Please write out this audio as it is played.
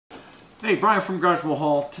Hey, Brian from Garage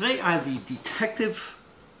Hall. Today I have the Detective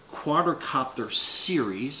Quadrocopter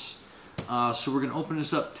series. So we're going to open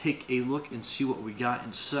this up, take a look, and see what we got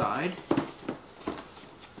inside.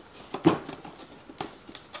 Let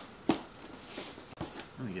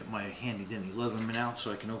me get my handy dandy Leatherman out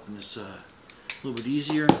so I can open this a little bit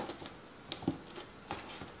easier.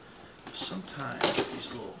 Sometimes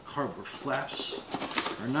these little cardboard flaps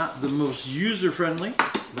are not the most user-friendly,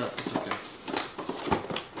 but it's okay.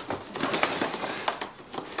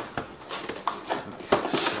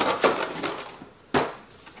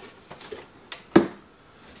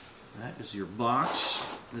 That is your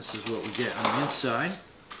box. This is what we get on the inside.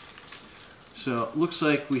 So it looks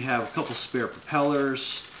like we have a couple spare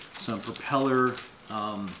propellers, some propeller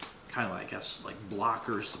kind of like, I guess, like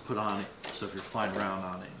blockers to put on it. So if you're flying around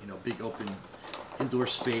on it, you know, big open indoor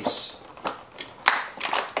space.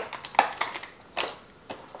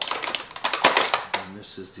 And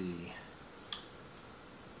this is the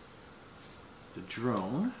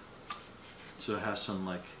drone. So it has some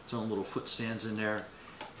like its own little foot stands in there.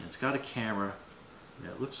 And it's got a camera. And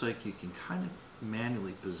it looks like you can kind of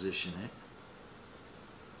manually position it.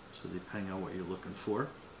 So depending on what you're looking for.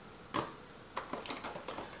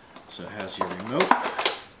 So it has your remote.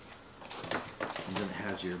 And then it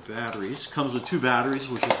has your batteries. Comes with two batteries,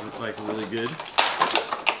 which is like really good.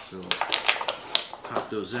 So pop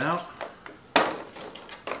those out.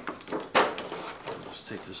 Let's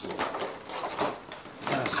take this little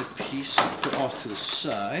plastic piece and put off to the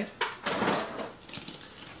side.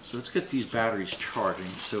 So let's get these batteries charging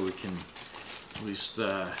so we can, at least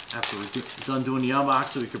after we're done doing the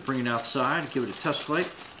unboxing, we can bring it outside and give it a test flight.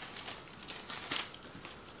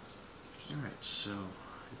 Alright, so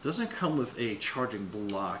it doesn't come with a charging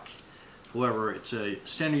block. However, it's a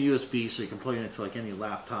standard USB, so you can plug it into like any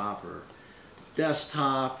laptop or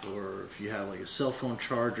desktop, or if you have like a cell phone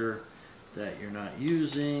charger that you're not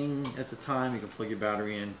using at the time, you can plug your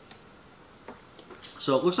battery in.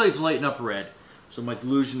 So it looks like it's lighting up red. So my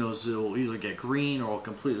delusion is it will either get green or it'll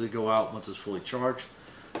completely go out once it's fully charged.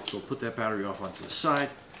 So we'll put that battery off onto the side.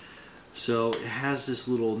 So it has this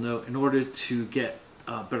little note: in order to get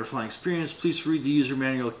a better flying experience, please read the user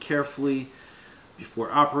manual carefully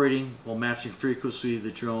before operating. While matching frequency,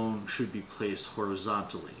 the drone should be placed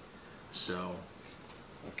horizontally. So,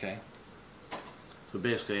 okay. So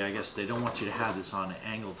basically, I guess they don't want you to have this on an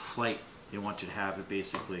angled flight. They want you to have it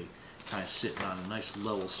basically kind of sitting on a nice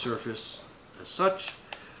level surface as such.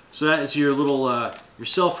 So that is your little your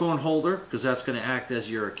cell phone holder, because that's going to act as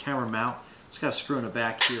your camera mount. It's got a screw in the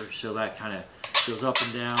back here, so that kind of goes up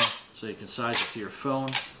and down, so you can size it to your phone,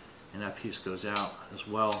 and that piece goes out as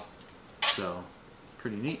well. So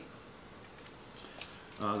pretty neat.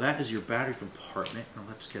 That is your battery compartment. Now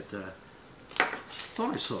let's get the. I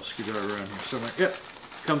thought I saw a screwdriver around here somewhere. Yep,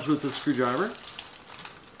 comes with a screwdriver.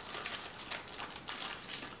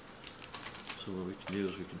 So what we can do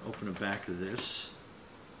is we can open the back of this,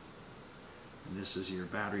 and this is your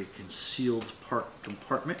battery concealed part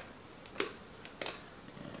compartment. And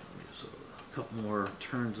there's a couple more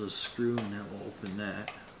turns of the screw, and that will open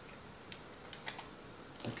that.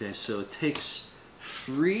 Okay, so it takes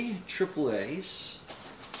 3 AAAs.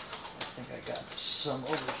 I think I got some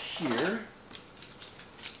over here.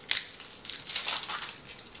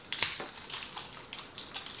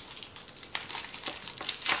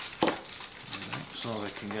 So I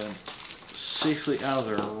can get them safely out of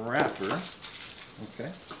their wrapper.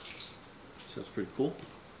 Okay, so that's pretty cool.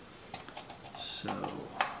 So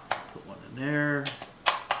put one in there,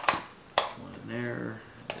 and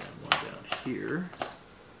one down here.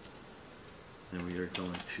 Then we are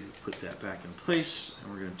going to put that back in place,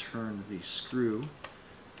 and we're going to turn the screw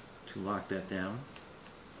to lock that down.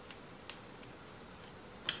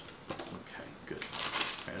 Okay, good.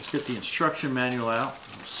 All right, let's get the instruction manual out.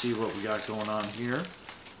 Let's see what we got going on here.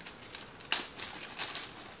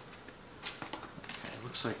 Okay,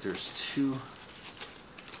 looks like there's 2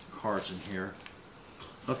 cards in here.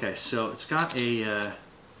 Okay, so it's got a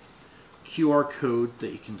QR code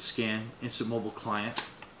that you can scan, instant mobile client.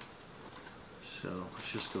 So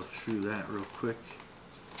let's just go through that real quick.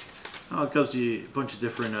 Oh, it gives you a bunch of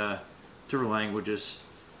different languages.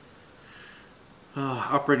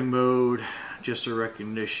 Operating mode, gesture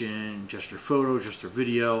recognition, gesture photo, gesture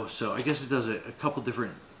video. So I guess it does a couple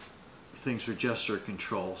different things for gesture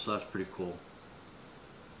control, so that's pretty cool.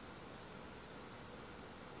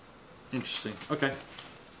 Interesting. Okay,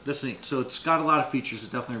 that's neat. So it's got a lot of features, so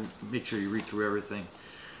definitely make sure you read through everything.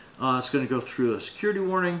 It's going to go through a security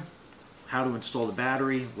warning, how to install the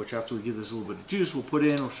battery, which after we give this a little bit of juice we'll put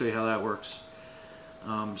in. We'll show you how that works.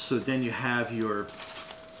 So then you have your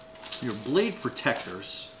blade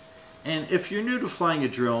protectors, And if you're new to flying a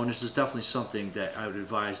drone, this is definitely something that I would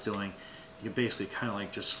advise doing. You can basically kind of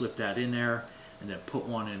like just slip that in there and then put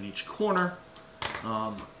one in each corner.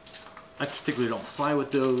 I particularly don't fly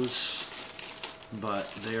with those,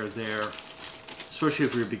 but they're there. Especially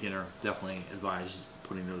if you're a beginner, definitely advise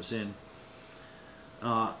putting those in.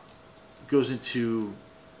 Goes into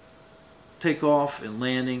takeoff and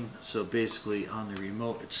landing. So basically on the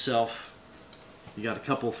remote itself, you got a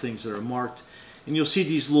couple of things that are marked. And you'll see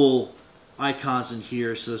these little icons in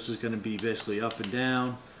here. So this is going to be basically up and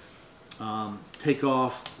down.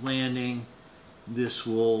 Takeoff, landing. This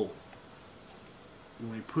will,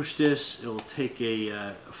 when we push this, it will take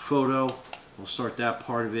a photo. We'll start that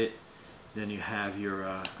part of it. Then you have your,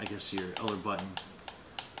 I guess your other button.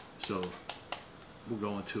 So we'll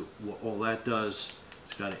go into what all that does.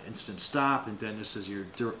 It's got an instant stop, and then this is your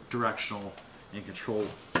directional and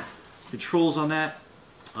controls on that.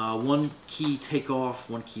 One key takeoff,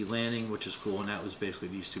 one key landing, which is cool, and that was basically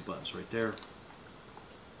these two buttons right there.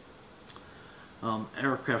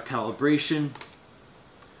 Aircraft calibration.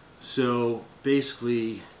 So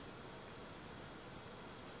basically,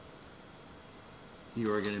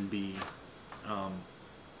 you are going to be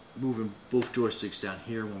moving both joysticks down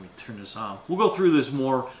here when we turn this on. We'll go through this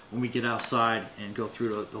more when we get outside and go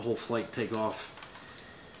through the whole flight takeoff.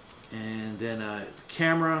 And then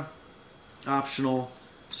camera, optional.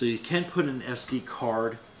 So you can put an SD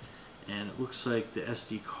card, and it looks like the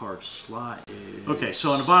SD card slot is... Okay,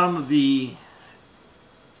 so on the bottom of the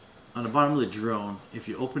drone, if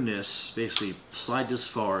you open this, basically slide this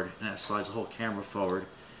forward, and that slides the whole camera forward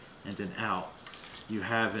and then out. You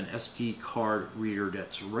have an SD card reader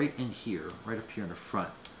that's right in here, right up here in the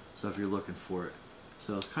front. So if you're looking for it,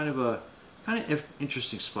 so it's kind of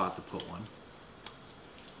interesting spot to put one.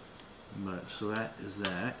 But so that is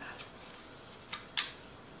that.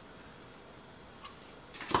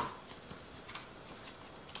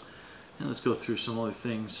 And let's go through some other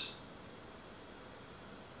things.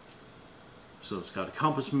 So it's got a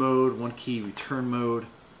compass mode, one key return mode.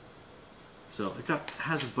 So it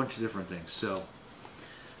has a bunch of different things. So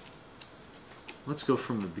let's go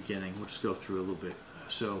from the beginning. Let's go through a little bit.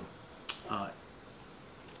 So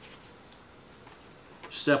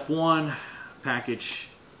step 1, package.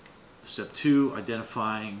 Step 2,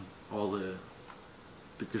 identifying all the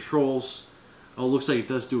controls. Oh, it looks like it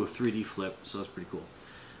does do a 3D flip, so that's pretty cool.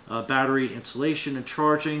 Battery installation and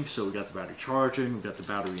charging. So we got the battery charging, we got the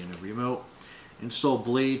battery in the remote. Install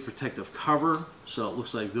blade protective cover. So it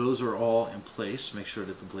looks like those are all in place. Make sure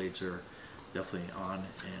that the blades are definitely on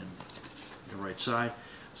and the right side.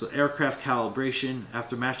 So aircraft calibration.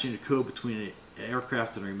 After matching the code between the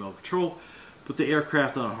aircraft and the remote control, put the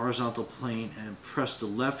aircraft on a horizontal plane and press the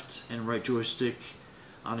left and right joystick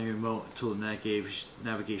on the remote until the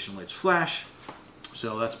navigation lights flash.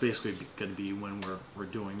 So that's basically going to be when we're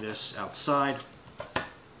doing this outside.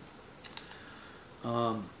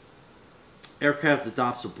 Aircraft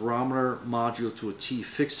adopts a barometer module to achieve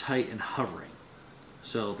fixed height and hovering.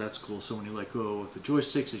 So that's cool. So when you let go of the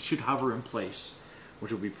joysticks, it should hover in place,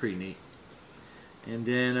 which will be pretty neat. And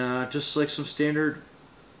then just like some standard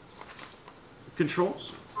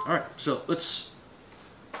controls. Alright, so let's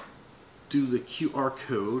do the QR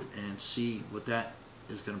code and see what that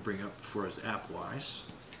is going to bring up for us app-wise.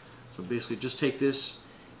 So basically just take this,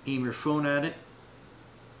 aim your phone at it,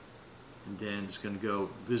 and then it's going to go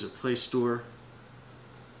visit Play Store.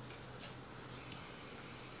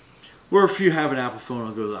 Or if you have an Apple phone,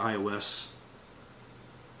 I'll go to the iOS.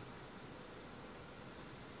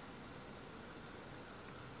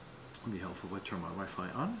 It'll be helpful if I turn my Wi-Fi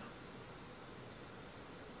on.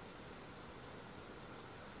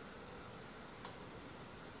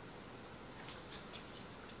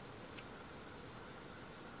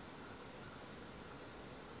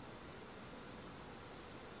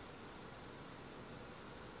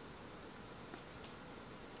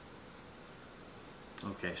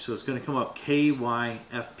 Okay, so it's going to come up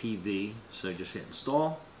KYFPV, so just hit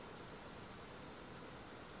install.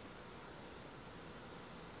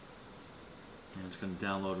 And it's going to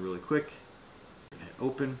download really quick. Hit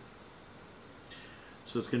open.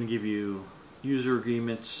 So it's going to give you user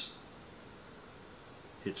agreements.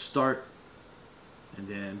 Hit start. And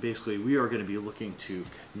then basically we are going to be looking to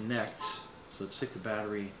connect. So let's take the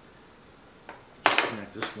battery,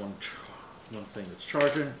 connect this one thing that's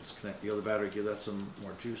charging. Let's connect the other battery, give that some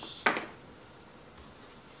more juice.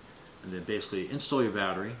 And then basically install your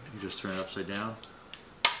battery. You just turn it upside down.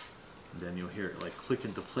 And then you'll hear it like click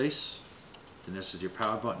into place. Then this is your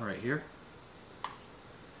power button right here.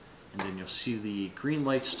 And then you'll see the green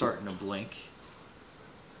lights starting to blink.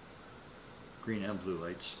 Green and blue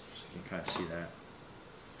lights, so you can kind of see that.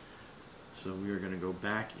 So we are going to go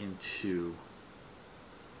back into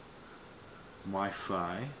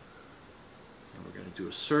Wi-Fi, and we're going to do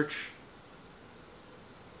a search,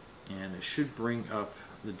 and it should bring up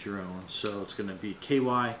the drone. So it's going to be KY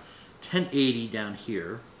 1080 down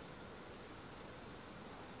here.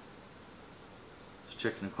 It's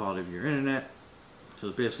checking the quality of your internet. So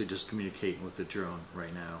it's basically just communicating with the drone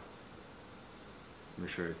right now. Make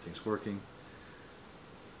sure everything's working.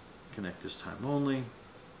 Connect this time only.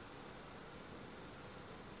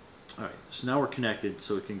 Alright, so now we're connected,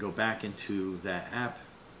 so we can go back into that app.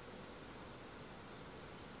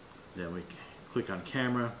 Then we click on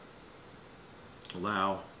camera,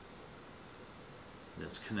 allow.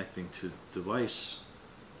 That's connecting to the device.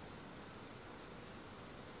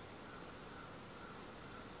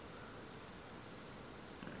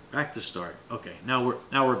 Back to start. Okay, now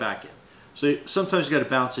we're back in. So sometimes you got to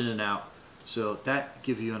bounce in and out. So that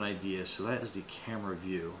gives you an idea. So that is the camera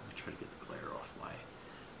view. Let me try to get the glare off my.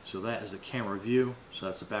 So that is the camera view. So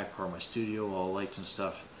that's the back part of my studio, all lights and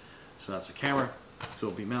stuff. So that's the camera. So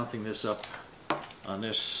we'll be mounting this up on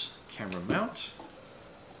this camera mount.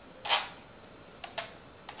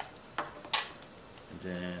 And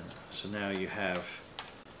then, so now you have,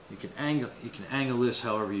 you can angle this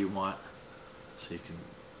however you want. So you can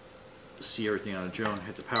see everything on a drone,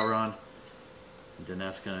 hit the power on, and then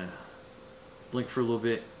that's going to blink for a little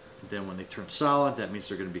bit, and then when they turn solid, that means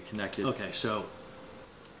they're going to be connected. Okay, so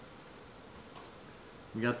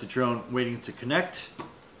we got the drone waiting to connect.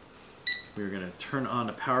 We're going to turn on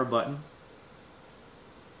the power button,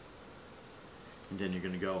 and then you're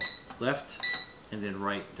going to go left and then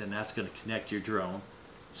right, then that's going to connect your drone.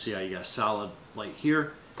 See how you got solid light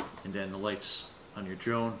here, and then the lights on your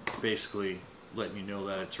drone basically letting you know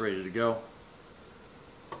that it's ready to go.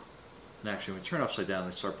 And actually when you turn it upside down,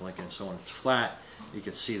 they start blinking. So when it's flat, you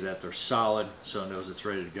can see that they're solid, so it knows it's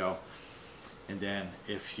ready to go. And then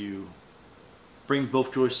if you bring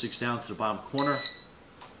both joysticks down to the bottom corner,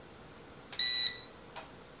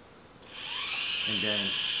 and then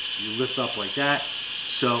you lift up like that.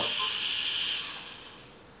 So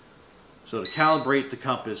to calibrate the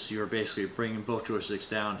compass, you're basically bringing both joysticks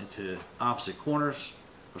down into opposite corners.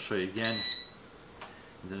 I'll show you again.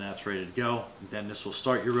 And then that's ready to go. And then this will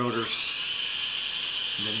start your rotors.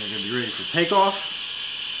 And then you're going to be ready for takeoff.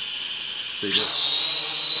 So you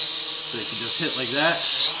can just hit like that.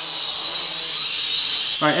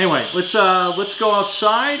 All right. Anyway, let's go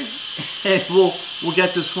outside and we'll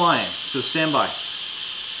get this flying. So stand by.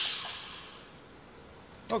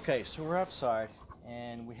 Okay, so we're outside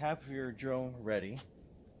and we have your drone ready.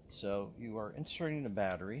 So you are inserting the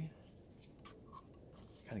battery.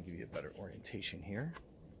 Kind of give you a better orientation here.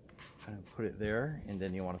 Kind of put it there, and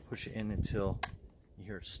then you want to push it in until you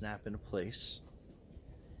hear it snap into place.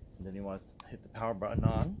 And then you want to hit the power button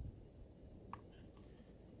on.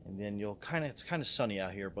 And then it's kind of sunny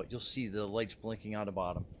out here, but you'll see the lights blinking on the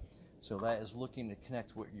bottom. So that is looking to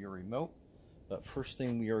connect with your remote. But first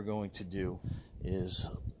thing we are going to do is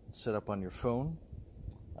set up on your phone.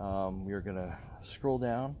 We are going to scroll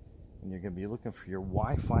down, and you're going to be looking for your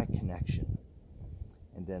Wi-Fi connection.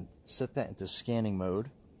 And then set that into scanning mode.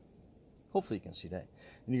 Hopefully you can see that.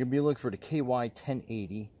 And you're going to be looking for the KY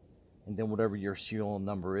 1080, and then whatever your serial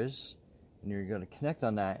number is. And you're going to connect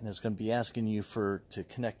on that, and it's going to be asking you to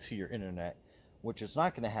connect to your internet, which it's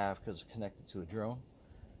not going to have because it's connected to a drone.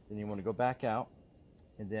 Then you want to go back out,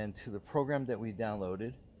 and then to the program that we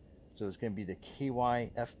downloaded. So it's going to be the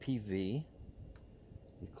KY FPV.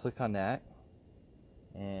 You click on that,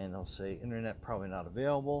 and it'll say internet probably not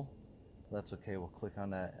available. That's okay, we'll click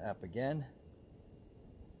on that app again.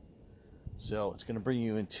 So it's going to bring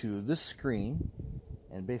you into this screen,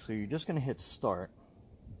 and basically you're just going to hit start.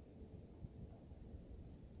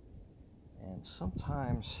 And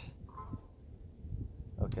sometimes,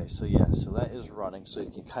 okay, so yeah, so that is running, so you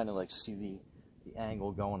can kind of like see the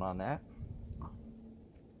angle going on that.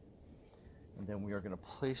 And then we are going to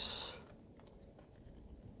place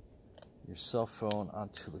your cell phone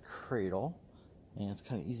onto the cradle. And it's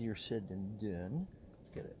kind of easier said than done.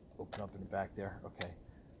 Let's get it open up in the back there. Okay,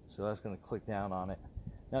 so that's going to click down on it.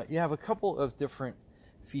 Now you have a couple of different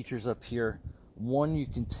features up here. One, you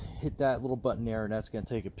can hit that little button there, and that's going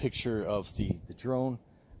to take a picture of the drone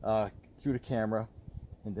through the camera.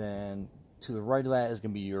 And then to the right of that is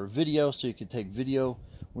going to be your video, so you can take video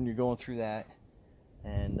when you're going through that.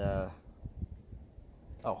 And oh,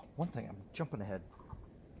 one thing, I'm jumping ahead.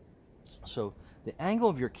 So the angle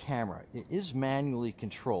of your camera, it is manually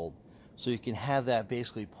controlled, so you can have that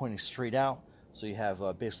basically pointing straight out. So you have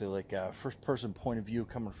basically like a first-person point of view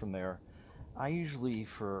coming from there. I usually,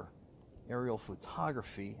 for aerial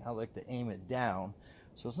photography, I like to aim it down,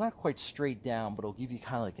 So it's not quite straight down, but it'll give you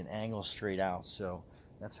kind of like an angle straight out. So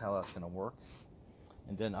that's how that's going to work.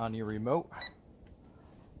 And then on your remote,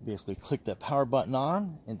 basically click that power button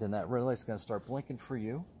on, and then that red light's going to start blinking for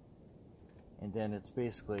you. And then it's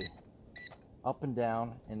basically up and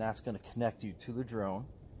down, and that's going to connect you to the drone.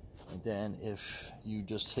 And then if you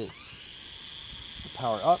just hit the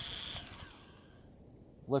power up,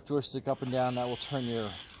 left joystick up and down, that will turn your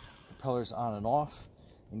propellers on and off.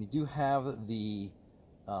 And you do have the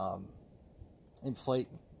in-flight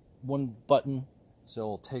one button, so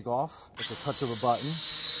it'll take off with the touch of a button.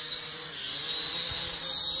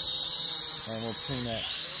 And we'll turn that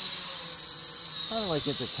kind of like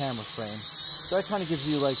into camera frame. So that kind of gives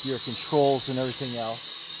you like your controls and everything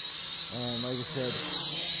else. And like I said,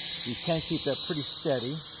 you can keep that pretty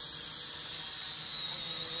steady.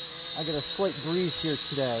 I got a slight breeze here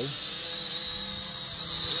today,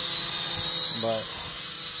 but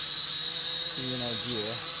give you an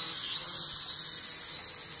idea.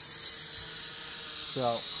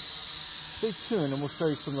 So stay tuned, and we'll show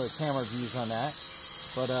you some of the camera views on that.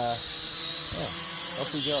 But yeah,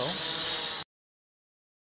 up we go.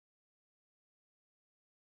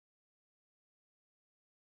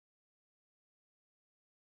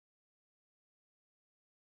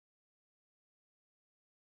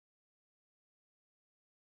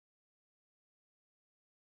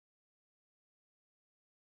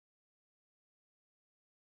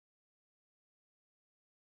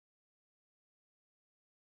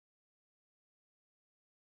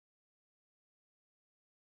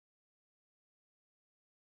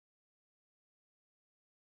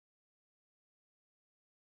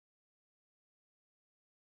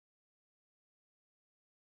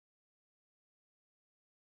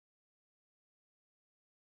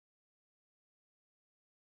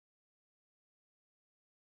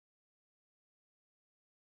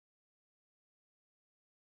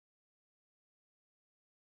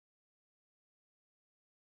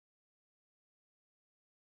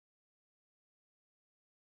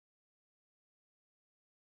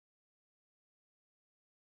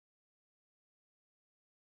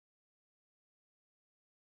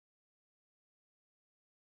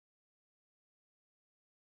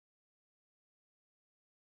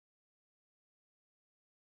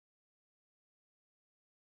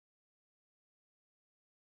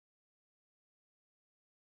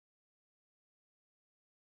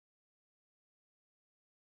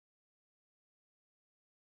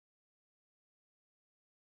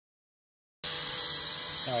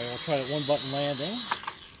 Alright, we'll try that one button landing.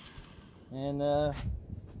 And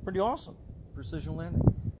pretty awesome. Precision landing.